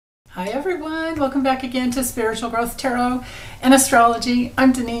Hi everyone, welcome back again to Spiritual Growth Tarot and Astrology.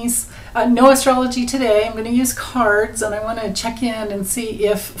 I'm Denise. No astrology today. I'm going to use cards and I want to check in and see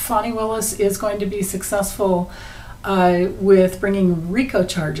if Fani Willis is going to be successful with bringing RICO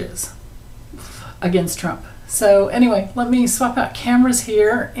charges against Trump. So anyway, let me swap out cameras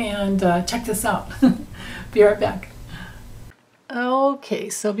here and check this out. Be right back. Okay,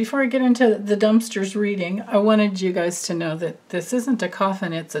 so before I get into the dumpsters reading, I wanted you guys to know that this isn't a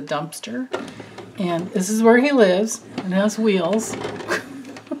coffin, it's a dumpster. And this is where he lives. It has wheels.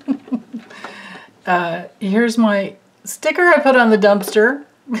 Here's my sticker I put on the dumpster.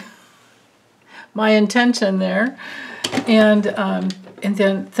 My intention there. And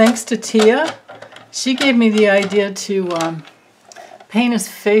then thanks to Tia, she gave me the idea to paint his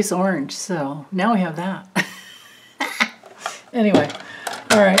face orange. So now we have that. Anyway,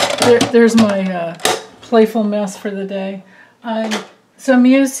 all right, there's my playful mess for the day. So I'm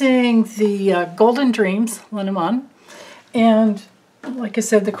using the Golden Dreams Lenormand, and like I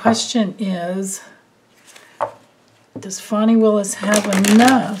said, the question is, does Fani Willis have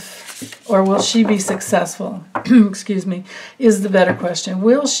enough, or will she be successful? Excuse me, is the better question.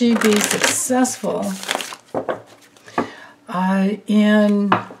 Will she be successful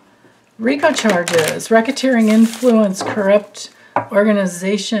in RICO charges, racketeering, influence, corrupt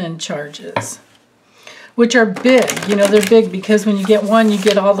organization charges, which are big. You know, they're big because when you get one, you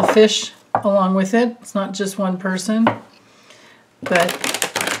get all the fish along with it. It's not just one person.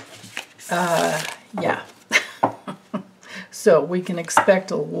 But, yeah. So we can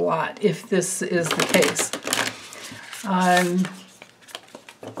expect a lot if this is the case.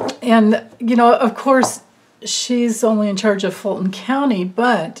 And, you know, of course, she's only in charge of Fulton County,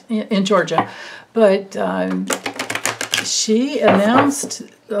 but in Georgia. But she announced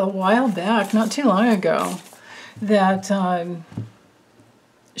a while back, not too long ago, that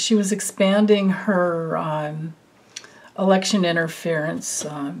she was expanding her election interference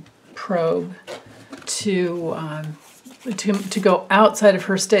probe to go outside of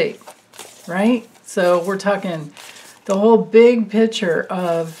her state, right? So we're talking the whole big picture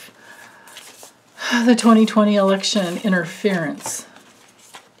of the 2020 election interference.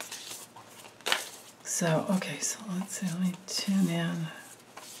 So, okay, so let's see, let me tune in.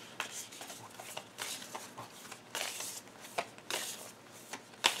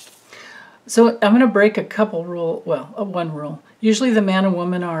 So I'm going to break a couple rule, well, one rule. Usually the man and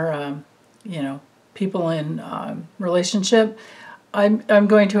woman are, you know, people in relationship. I'm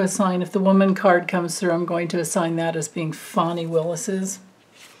going to assign, if the woman card comes through, I'm going to assign that as being Fani Willis's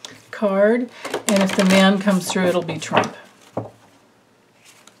card, and if the man comes through, it'll be Trump.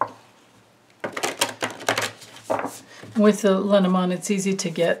 With the Lenormand, it's easy to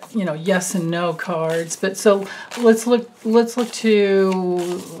get, you know, yes and no cards. But so let's bring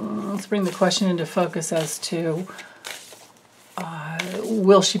the question into focus as to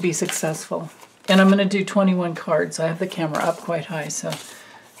will she be successful? And I'm going to do 21 cards. I have the camera up quite high, so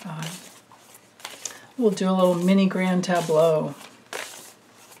we'll do a little mini grand tableau.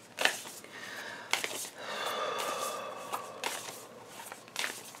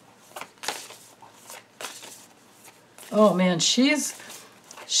 Oh man, she's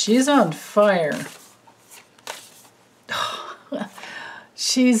on fire.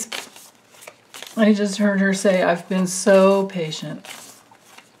 I just heard her say, I've been so patient.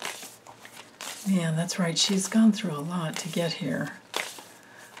 Man, that's right, she's gone through a lot to get here.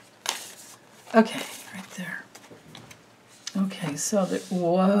 Okay, right there. Okay, so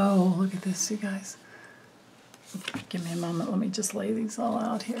whoa, look at this, you guys. Give me a moment, let me just lay these all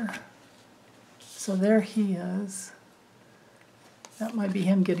out here. So there he is. That might be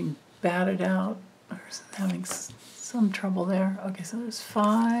him getting batted out or having some trouble there. Okay, so there's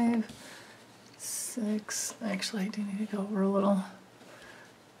 5, 6. Actually, I do need to go over a little.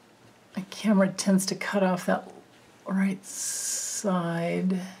 My camera tends to cut off that right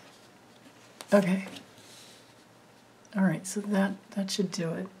side. Okay. All right, so that should do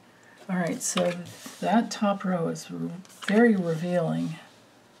it. All right, so that top row is very revealing.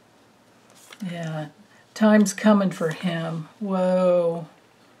 Yeah. Time's coming for him. Whoa.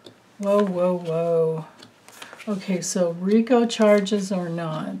 Whoa, whoa, whoa. Okay, so RICO charges or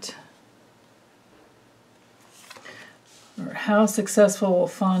not? Or how successful will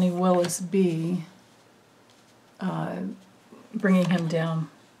Fani Willis be bringing him down?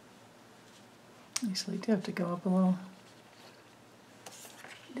 Actually, I do have to go up a little.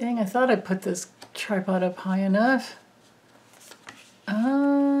 Dang, I thought I put this tripod up high enough.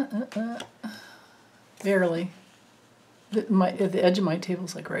 Barely. The edge of my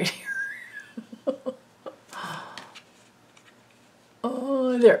table's like right here.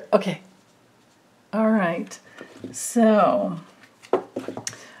 Oh, there. Okay. All right. So,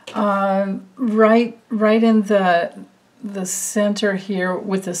 right in the center here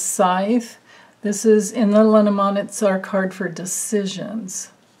with the scythe, this is in the Lenormand, it's our card for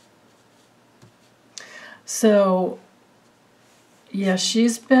decisions. So, yeah,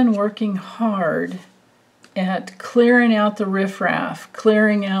 she's been working hard at clearing out the riffraff,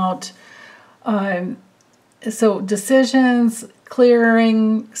 clearing out, so decisions,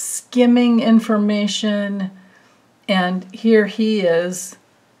 clearing, skimming information, and here he is,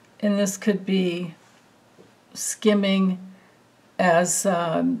 and this could be skimming as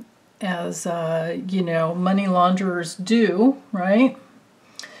you know, money launderers do, right?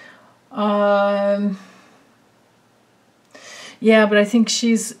 Yeah, but I think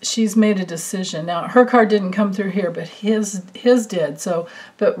she's made a decision. Now, her card didn't come through here, but his did. So,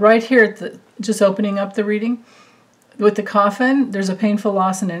 but right here, at the, just opening up the reading, with the coffin, there's a painful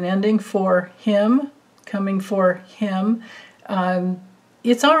loss and an ending for him, coming for him.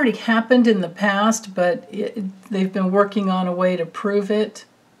 It's already happened in the past, but they've been working on a way to prove it.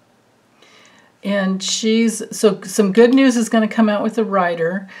 And so some good news is going to come out with the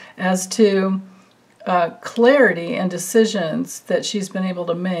writer as to clarity and decisions that she's been able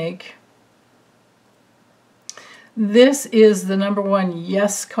to make. This is the #1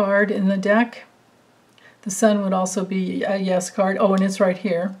 yes card in the deck. The sun would also be a yes card. Oh, and it's right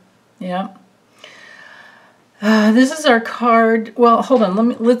here. Yeah. This is our card. Well, hold on. Let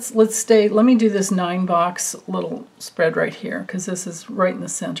me do this 9-box little spread right here, because this is right in the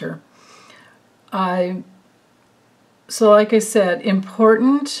center. So like I said,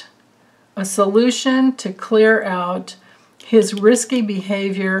 important, a solution to clear out his risky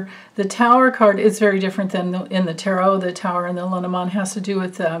behavior. The Tower card is very different than in the Tarot. The Tower in the Lenormand has to do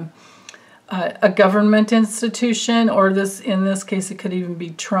with a government institution, or in this case it could even be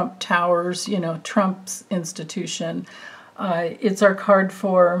Trump Towers, you know, Trump's institution. It's our card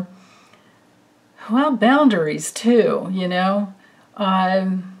for, well, boundaries too, you know,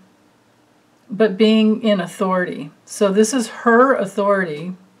 but being in authority. So this is her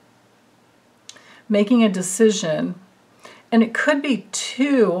authority making a decision, and it could be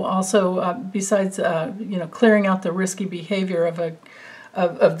two also, besides you know, clearing out the risky behavior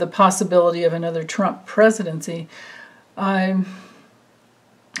of the possibility of another Trump presidency. I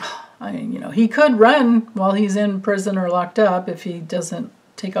mean, you know, he could run while he's in prison or locked up if he doesn't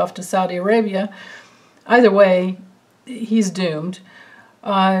take off to Saudi Arabia. Either way, he's doomed.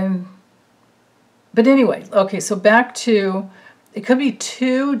 But anyway, okay, so back to, it could be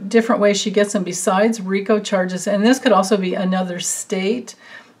two different ways she gets them besides RICO charges, and this could also be another state,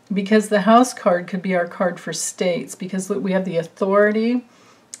 because the House card could be our card for states, because we have the authority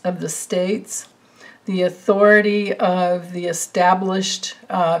of the states, the authority of the established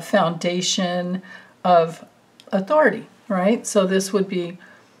foundation of authority, right? So this would be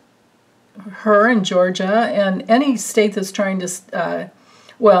her in Georgia, and any state that's trying to,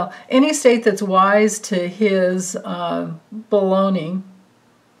 well, any state that's wise to his baloney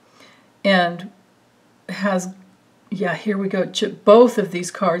and has, yeah, here we go. Both of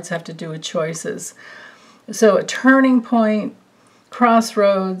these cards have to do with choices. So a turning point,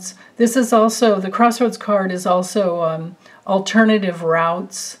 crossroads. This is also, the crossroads card is also alternative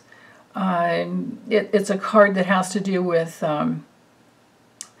routes. It's a card that has to do with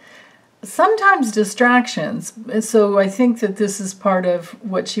sometimes distractions. So I think that this is part of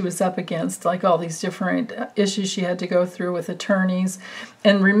what she was up against, like all these different issues she had to go through with attorneys.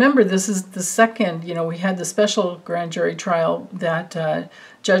 And remember, this is the second, you know, we had the special grand jury trial that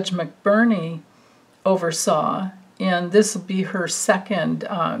Judge McBurney oversaw, and this will be her second.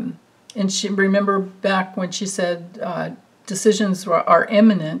 And she, remember back when she said decisions are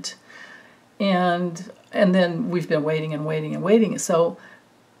imminent, and then we've been waiting and waiting and waiting. So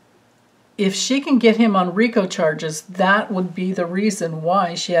if she can get him on RICO charges, that would be the reason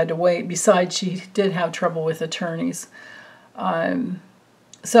why she had to wait, besides she did have trouble with attorneys.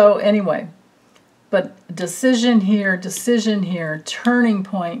 So anyway, but decision here, turning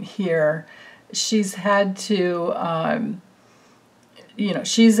point here. She's had to, you know,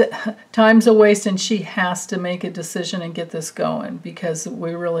 time's a waste, and she has to make a decision and get this going, because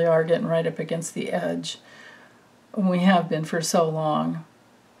we really are getting right up against the edge. We have been for so long.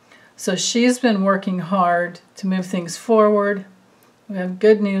 So she's been working hard to move things forward. We have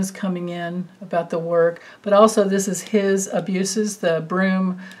good news coming in about the work, but also this is his abuses. The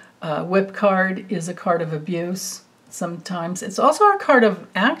broom whip card is a card of abuse sometimes. It's also a card of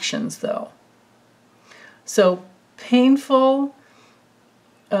actions, though. So painful,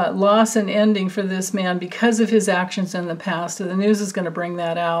 loss and ending for this man because of his actions in the past. So the news is going to bring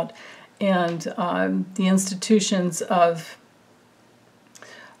that out, and the institutions of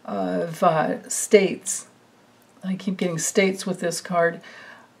states. I keep getting states with this card.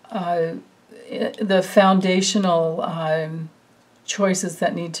 The foundational choices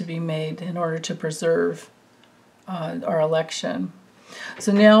that need to be made in order to preserve our election.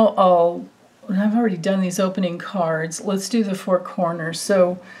 So now I've already done these opening cards. Let's do the four corners.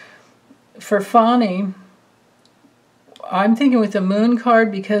 So for Fani, I'm thinking with the moon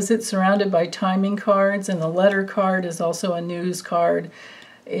card, because it's surrounded by timing cards, and the letter card is also a news card.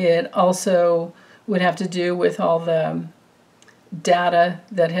 It also would have to do with all the data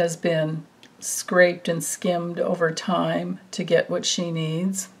that has been scraped and skimmed over time to get what she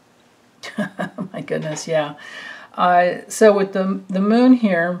needs. My goodness, yeah. So with the moon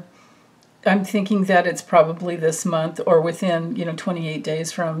here, I'm thinking that it's probably this month or within, 28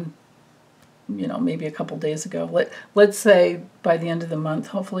 days from, maybe a couple days ago. Let's say by the end of the month,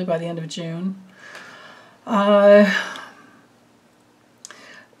 hopefully by the end of June.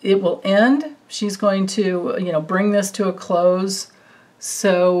 It will end. She's going to, bring this to a close.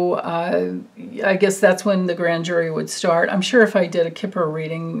 So I guess that's when the grand jury would start. I'm sure if I did a Kippur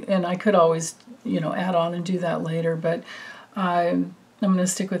reading, and I could always, add on and do that later, but I'm going to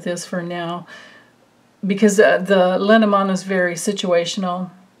stick with this for now, because the Lenormand is very situational,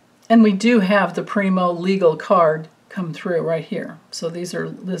 and we do have the primo legal card come through right here. So this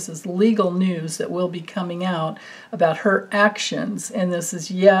is legal news that will be coming out about her actions, and this is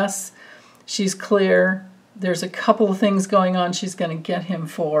yes, she's clear. There's a couple of things going on she's going to get him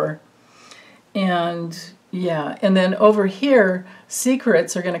for, and yeah, and then over here,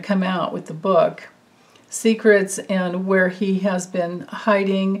 secrets are going to come out with the book. Secrets and where he has been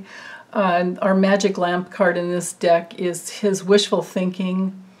hiding. Our magic lamp card in this deck is his wishful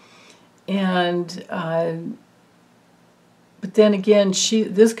thinking, and but then again,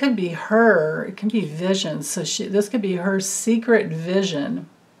 this could be her. It can be visions. So this could be her secret vision.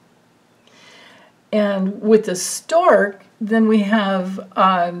 And with the stork, then we have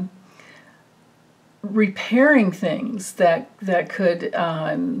repairing things that could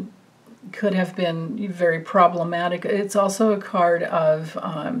have been very problematic. It's also a card of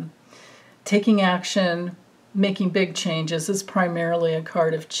taking action, making big changes. It's primarily a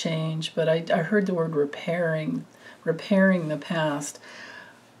card of change, but I heard the word repairing the past.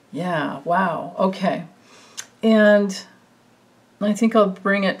 Yeah, wow, okay. And I think I'll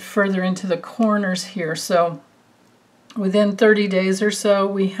bring it further into the corners here. So within 30 days or so,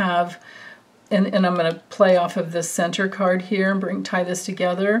 we have, and I'm going to play off of this center card here and tie this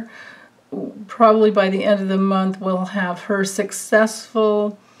together. Probably by the end of the month, we'll have her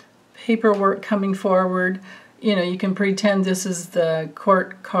successful paperwork coming forward. You can pretend this is the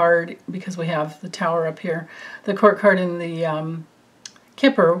court card because we have the tower up here. The court card in the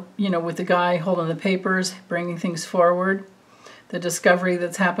Kippur, with the guy holding the papers, bringing things forward. The discovery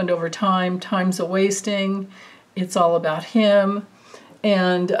that's happened over time, time's a wasting. It's all about him.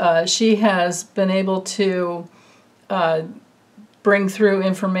 And she has been able to bring through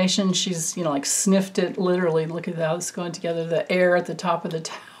information. She's, like sniffed it literally. Look at how it's going together. The air at the top of the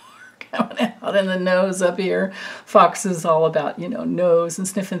tower coming out, and the nose up here. Fox is all about, nose and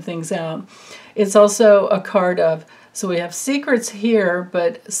sniffing things out. It's also a card of, so we have secrets here,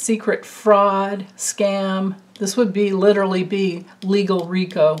 but secret fraud, scam. This would literally be legal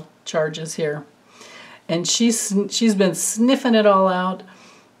RICO charges here. And she's been sniffing it all out.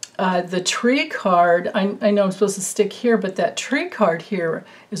 The tree card, I know I'm supposed to stick here, but that tree card here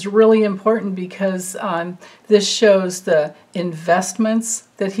is really important because this shows the investments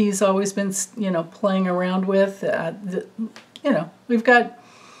that he's always been, playing around with. We've got,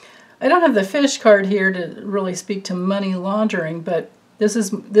 I don't have the fish card here to really speak to money laundering, but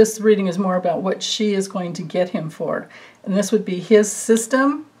this reading is more about what she is going to get him for. And this would be his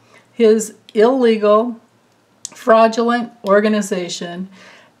system, his illegal, fraudulent organization,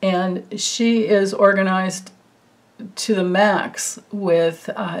 and she is organized to the max with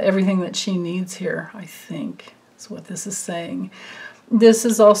everything that she needs here, I think, is what this is saying. This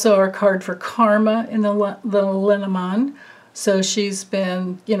is also our card for karma in the Lenormand. So she's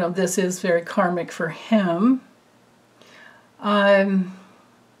been, this is very karmic for him. Yeah,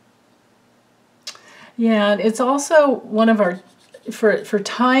 and it's also one of our, for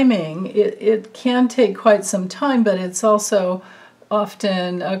timing, it can take quite some time, but it's also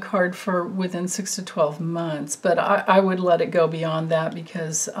often a card for within 6 to 12 months. But I would let it go beyond that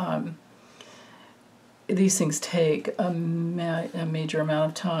because these things take a major amount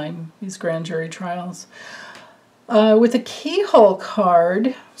of time, these grand jury trials. With a keyhole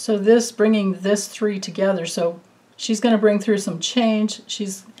card, so this bringing this 3 together, so she's going to bring through some change.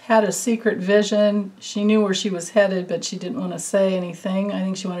 She's had a secret vision. She knew where she was headed, but she didn't want to say anything. I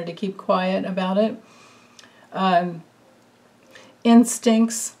think she wanted to keep quiet about it.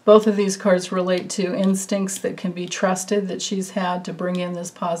 Instincts, both of these cards relate to instincts that can be trusted that she's had to bring in this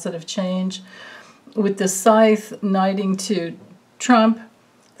positive change. With the scythe knighting to Trump,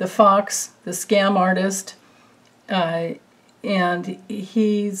 the fox, the scam artist, and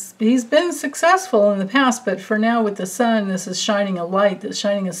he's been successful in the past, but for now with the sun, this is shining a light, that's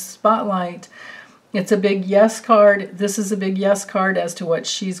shining a spotlight. It's a big yes card. This is a big yes card as to what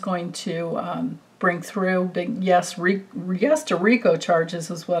she's going to bring through. Big yes, yes to RICO charges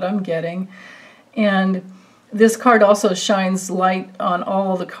is what I'm getting. And this card also shines light on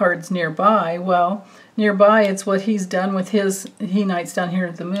all the cards nearby. Well, nearby it's what he's done with his, he knights down here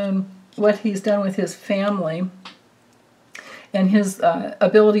at the moon, what he's done with his family and his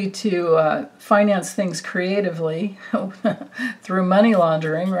ability to finance things creatively through money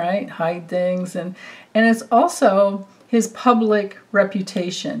laundering, right? Hide things. And it's also his public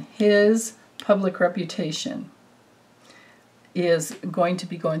reputation. His public reputation is going to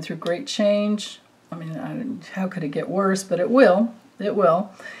be going through great change. I mean, how could it get worse? But it will. It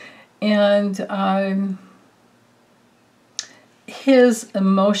will. And his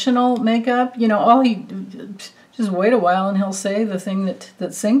emotional makeup, you know, all he... Just wait a while and he'll say the thing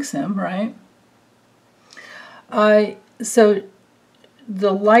that sinks him, right? So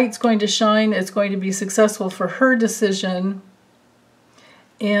the light's going to shine. It's going to be successful for her decision.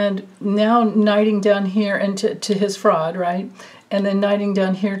 And now knighting down here and to his fraud, right? And then knighting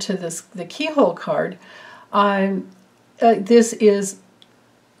down here to the keyhole card. This is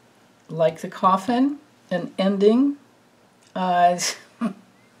like the coffin, an ending.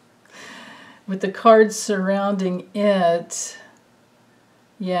 With the cards surrounding it,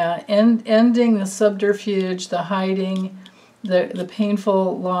 yeah, ending the subterfuge, the hiding, the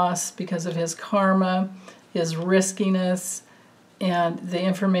painful loss because of his karma, his riskiness, and the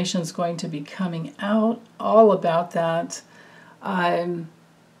information is going to be coming out all about that. But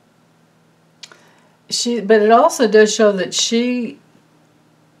it also does show that she,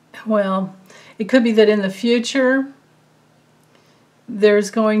 well, it could be that in the future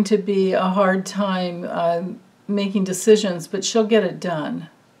there's going to be a hard time making decisions, but she'll get it done.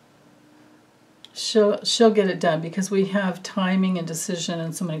 She'll get it done because we have timing and decision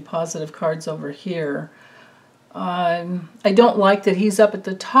and so many positive cards over here. I don't like that he's up at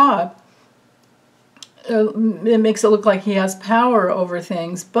the top. It makes it look like he has power over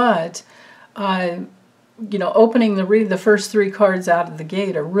things, but you know, opening the first 3 cards out of the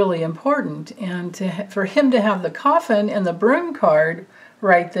gate are really important. And for him to have the coffin and the broom card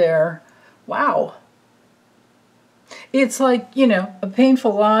right there, wow. It's like, you know, a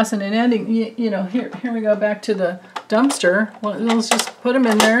painful loss and an ending. You know, here we go back to the dumpster. Well, let's just put him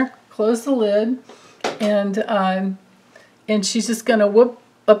in there, close the lid, and she's just going to whoop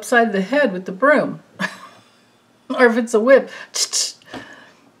upside the head with the broom. Or if it's a whip,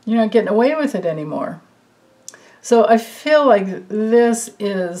 you're not getting away with it anymore. So I feel like this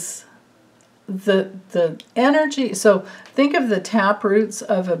is the energy. So think of the tap roots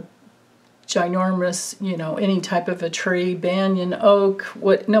of a ginormous, you know, any type of a tree, banyan, oak,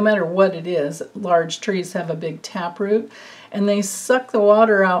 no matter what it is, large trees have a big tap root, and they suck the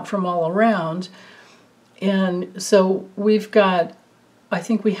water out from all around. And so we've got, I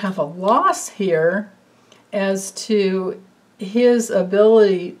think we have a loss here as to his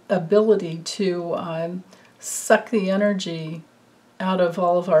ability to suck the energy out of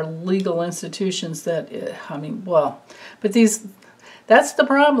all of our legal institutions that, I mean, well, but that's the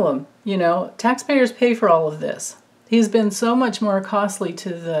problem, you know, taxpayers pay for all of this. He's been so much more costly to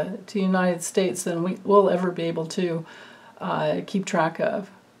the United States than we'll ever be able to keep track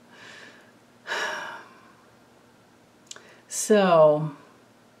of. So,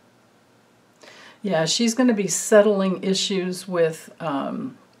 yeah, she's going to be settling issues with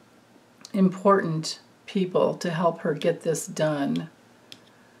important people to help her get this done.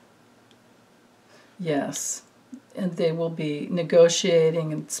 Yes, and they will be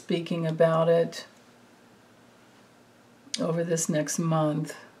negotiating and speaking about it over this next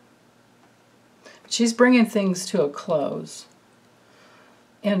month. She's bringing things to a close.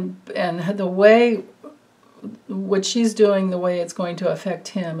 And the way, what she's doing, the way it's going to affect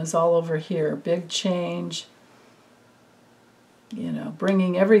him is all over here. Big change. You know,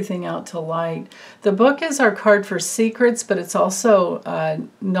 bringing everything out to light. The book is our card for secrets, but it's also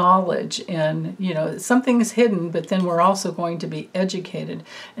knowledge. And, you know, something's hidden, but then we're also going to be educated.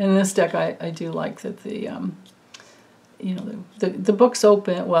 And in this deck, I do like that you know, the book's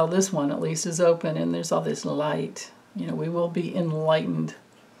open. Well, this one at least is open, and there's all this light. You know, we will be enlightened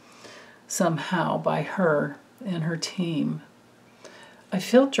somehow by her and her team. I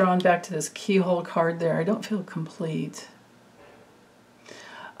feel drawn back to this keyhole card there. I don't feel complete.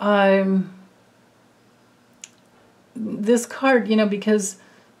 This card, you know, because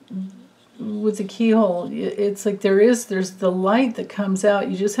with the keyhole, it's like there's the light that comes out.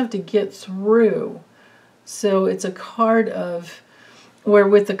 You just have to get through. So it's a card of where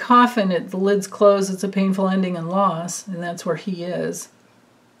with the coffin, the lid's closed, it's a painful ending and loss, and that's where he is.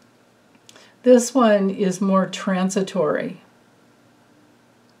 This one is more transitory.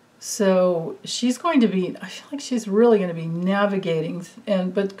 So she's going to be, I feel like she's really going to be navigating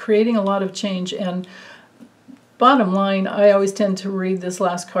but creating a lot of change. And bottom line, I always tend to read this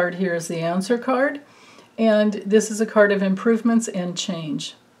last card here as the answer card. And this is a card of improvements and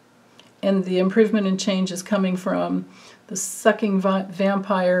change. And the improvement and change is coming from the sucking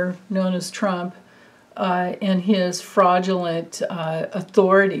vampire known as Trump and his fraudulent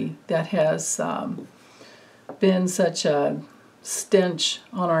authority that has been such a stench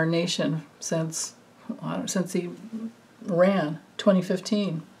on our nation since he ran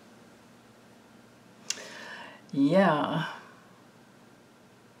 2015. Yeah.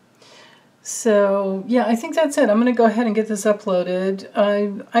 So yeah, I think that's it. I'm going to go ahead and get this uploaded.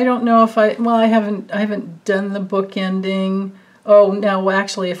 I don't know if I haven't done the book ending. Oh, now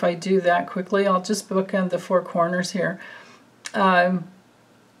actually, if I do that quickly, I'll just bookend the four corners here.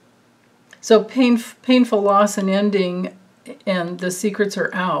 So painful loss and ending, and the secrets are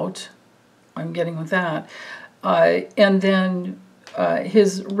out. I'm getting with that. And then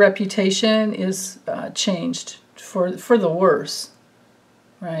his reputation is changed for the worse,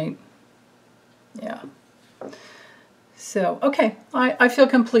 right? Yeah. So, okay, I feel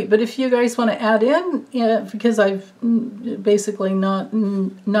complete. But if you guys want to add in, because I've basically not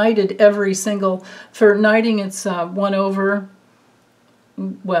knighted every single, for knighting it's 1 over,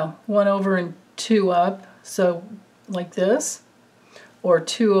 well, 1 over and 2 up, so like this, or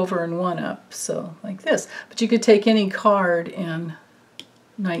 2 over and 1 up, so like this. But you could take any card and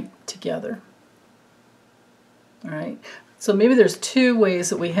knight together. All right, so maybe there's 2 ways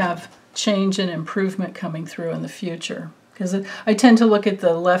that we have change and improvement coming through in the future, because I tend to look at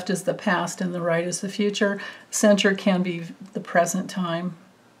the left as the past and the right as the future. Center can be the present time.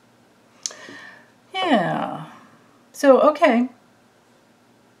 Yeah. So, okay.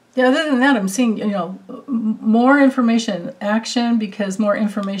 Yeah, other than that, I'm seeing, you know, more information, action, because more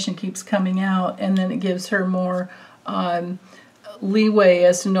information keeps coming out, and then it gives her more leeway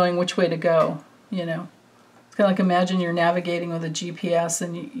as to knowing which way to go, you know. It's kind of like, imagine you're navigating with a GPS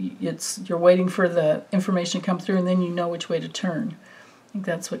and you're waiting for the information to come through, and then you know which way to turn. I think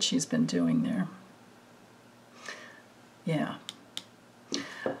that's what she's been doing there. Yeah.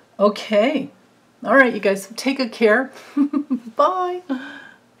 Okay. All right, you guys, take good care. Bye.